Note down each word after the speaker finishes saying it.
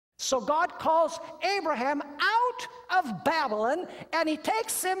So God calls Abraham out of Babylon, and he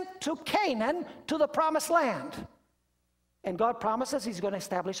takes him to Canaan, to the promised land. And God promises he's going to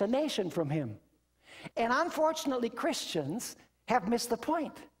establish a nation from him. And unfortunately, Christians have missed the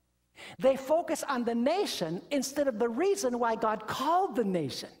point. They focus on the nation instead of the reason why God called the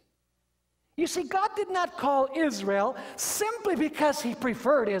nation. You see, God did not call Israel simply because he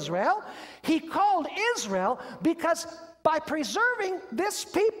preferred Israel. He called Israel because by preserving this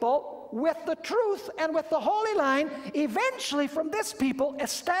people with the truth and with the holy line, eventually from this people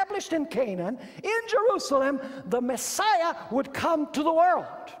established in Canaan, in Jerusalem, the Messiah would come to the world.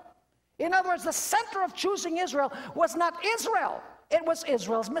 In other words, the center of choosing Israel was not Israel. It was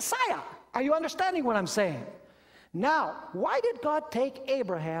Israel's Messiah. Are you understanding what I'm saying? Now, why did God take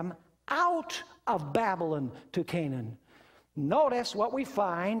Abraham out of Babylon to Canaan? Notice what we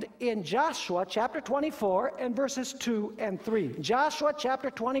find in Joshua chapter 24 and verses 2 and 3. Joshua chapter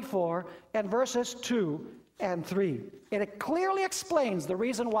 24 and verses 2 and 3. And it clearly explains the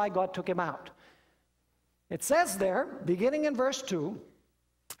reason why God took him out. It says there, beginning in verse 2,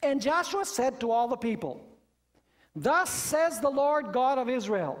 "And Joshua said to all the people, Thus says the Lord God of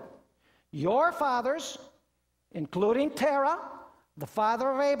Israel, your fathers, including Terah, the father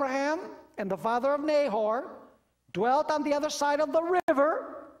of Abraham and the father of Nahor, dwelt on the other side of the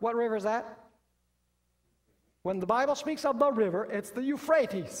river." What river is that? When the Bible speaks of the river, it's the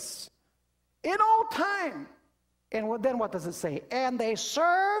Euphrates. In old time. And then what does it say? "And they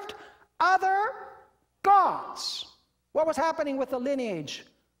served other gods." What was happening with the lineage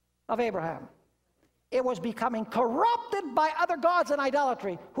of Abraham? It was becoming corrupted by other gods and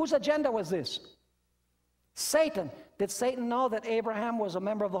idolatry. Whose agenda was this? Satan. Did Satan know that Abraham was a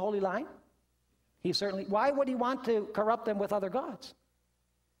member of the Holy Line? He certainly. Why would he want to corrupt them with other gods?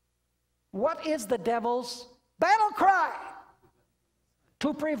 What is the devil's battle cry?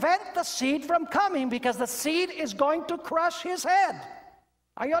 To prevent the seed from coming, because the seed is going to crush his head.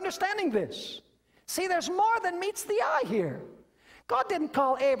 Are you understanding this? See, there's more than meets the eye here. God didn't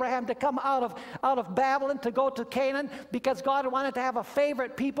call Abraham to come out of Babylon to go to Canaan because God wanted to have a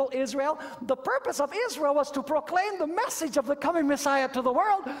favorite people, Israel. The purpose of Israel was to proclaim the message of the coming Messiah to the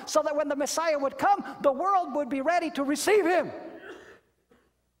world, so that when the Messiah would come, the world would be ready to receive him.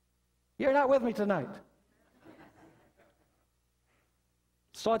 You're not with me tonight.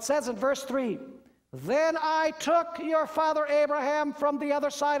 So it says in verse 3, "Then I took your father Abraham from the other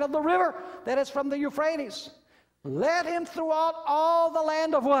side of the river," that is from the Euphrates, "led him throughout all the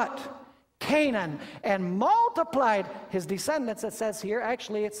land of" what? Canaan, "and multiplied his descendants," it says here,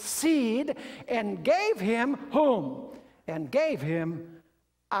 actually it's seed, "and gave him" whom? "And gave him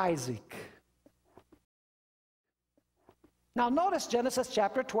Isaac." Now notice Genesis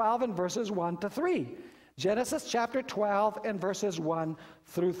chapter 12 and verses 1 to 3. Genesis chapter 12 and verses 1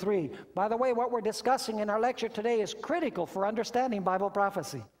 through 3. By the way, what we're discussing in our lecture today is critical for understanding Bible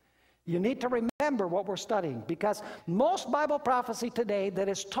prophecy. You need to remember what we're studying, because most Bible prophecy today that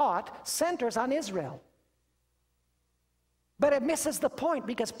is taught centers on Israel. But it misses the point,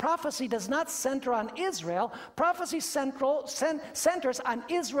 because prophecy does not center on Israel. Prophecy centers on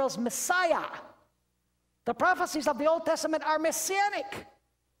Israel's Messiah. The prophecies of the Old Testament are messianic.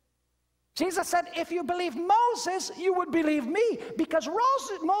 Jesus said, if you believe Moses, you would believe me, because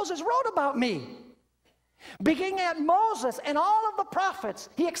Moses wrote about me. Beginning at Moses and all of the prophets,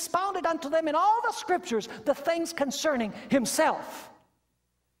 he expounded unto them in all the scriptures the things concerning himself.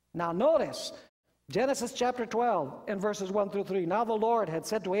 Now notice, Genesis chapter 12 and verses 1 through 3. "Now the Lord had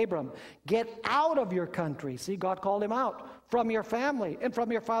said to Abram, Get out of your country." See, God called him out. "From your family and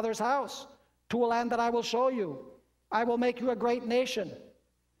from your father's house, to a land that I will show you. I will make you a great nation.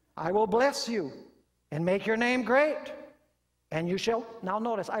 I will bless you and make your name great. And you shall," now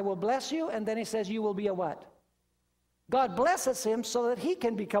notice, "I will bless you," and then he says, "You will be a" what? God blesses him so that he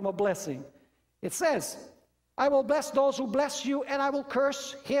can become a blessing. It says, "I will bless those who bless you, and I will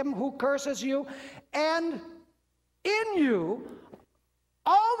curse him who curses you. And in you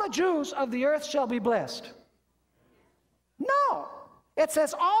all the Jews of the earth shall be blessed." No, it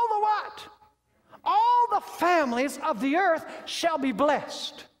says all the what? All the families of the earth shall be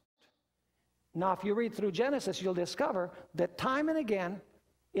blessed. Now, if you read through Genesis, you'll discover that time and again,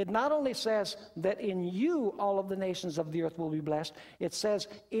 it not only says that in you all of the nations of the earth will be blessed, it says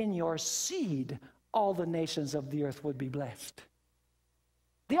in your seed all the nations of the earth would be blessed.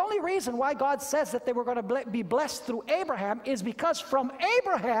 The only reason why God says that they were going to be blessed through Abraham is because from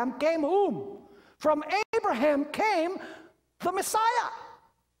Abraham came whom? From Abraham came the Messiah.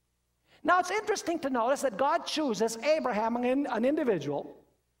 Now, it's interesting to notice that God chooses Abraham, an individual. .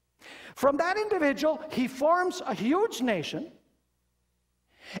 From that individual, he forms a huge nation.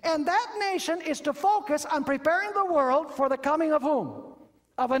 And that nation is to focus on preparing the world for the coming of whom?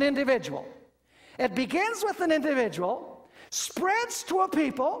 Of an individual. It begins with an individual, spreads to a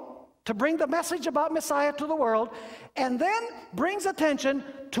people to bring the message about Messiah to the world, and then brings attention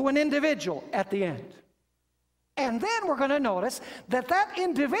to an individual at the end. And then we're going to notice that that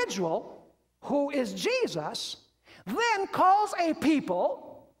individual, who is Jesus, then calls a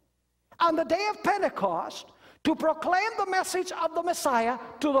people on the day of Pentecost to proclaim the message of the Messiah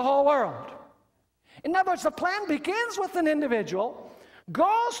to the whole world. In other words, the plan begins with an individual,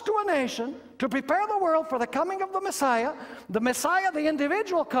 goes to a nation to prepare the world for the coming of the Messiah, the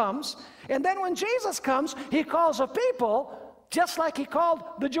individual comes, and then when Jesus comes, he calls a people, just like he called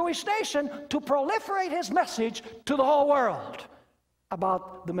the Jewish nation, to proliferate his message to the whole world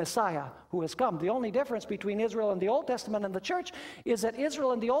about the Messiah who has come. The only difference between Israel and the Old Testament and the church is that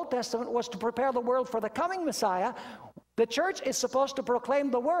Israel in the Old Testament was to prepare the world for the coming Messiah. The church is supposed to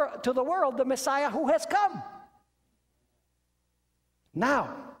proclaim to the world the Messiah who has come.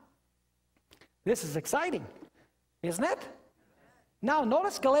 Now, this is exciting, isn't it? Now,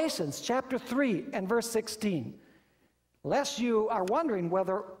 notice Galatians chapter 3 and verse 16. Lest you are wondering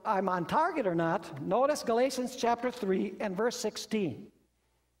whether I'm on target or not, notice Galatians chapter 3 and verse 16.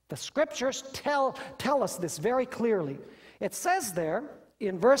 The scriptures tell us this very clearly. It says there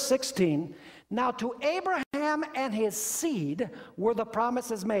in verse 16, now to Abraham and his seed were the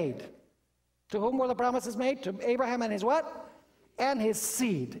promises made. To whom were the promises made? To Abraham and his what? And his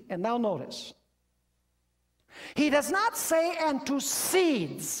seed. And now notice. He does not say, and to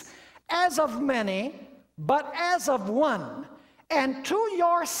seeds, as of many, but as of one, and to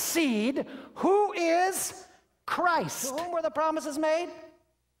your seed, who is Christ. To whom were the promises made?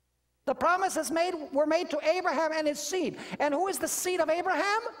 The promises were made to Abraham and his seed. And who is the seed of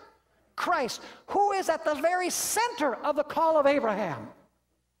Abraham? Christ. Who is at the very center of the call of Abraham?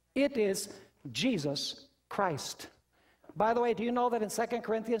 It is Jesus Christ. By the way, do you know that in 2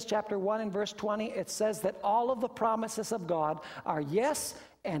 Corinthians chapter 1 and verse 20, it says that all of the promises of God are yes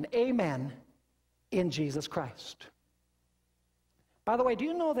and amen in Jesus Christ. By the way, do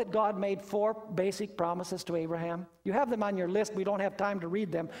you know that God made 4 basic promises to Abraham? You have them on your list. We don't have time to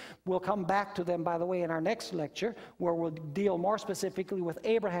read them. We'll come back to them, by the way, in our next lecture, where we'll deal more specifically with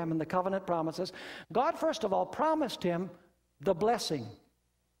Abraham and the covenant promises. God, first of all, promised him the blessing,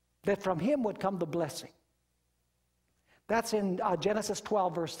 that from him would come the blessing. That's in Genesis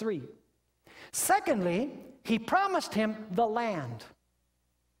 12, verse 3. Secondly, he promised him the land.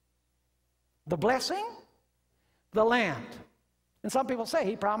 The blessing, the land. And some people say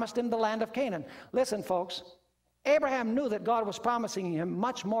he promised him the land of Canaan. Listen, folks, Abraham knew that God was promising him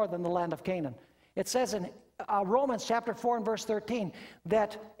much more than the land of Canaan. It says in Romans chapter 4 and verse 13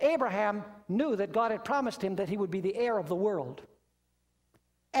 that Abraham knew that God had promised him that he would be the heir of the world.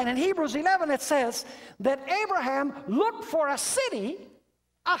 And in Hebrews 11 it says that Abraham looked for a city,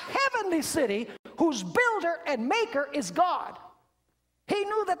 a heavenly city, whose builder and maker is God. He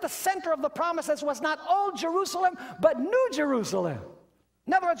knew that the center of the promises was not old Jerusalem, but New Jerusalem.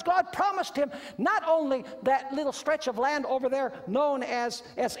 In other words, God promised him not only that little stretch of land over there known as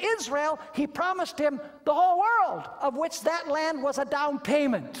Israel, he promised him the whole world, of which that land was a down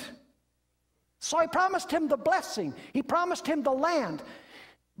payment. So he promised him the blessing. He promised him the land.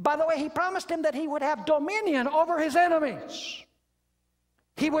 By the way, he promised him that he would have dominion over his enemies.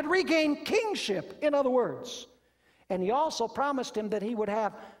 He would regain kingship, in other words. And he also promised him that he would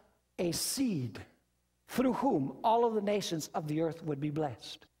have a seed through whom all of the nations of the earth would be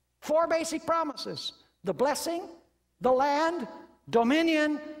blessed. 4 basic promises: the blessing, the land,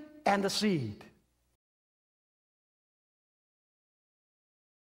 dominion, and the seed.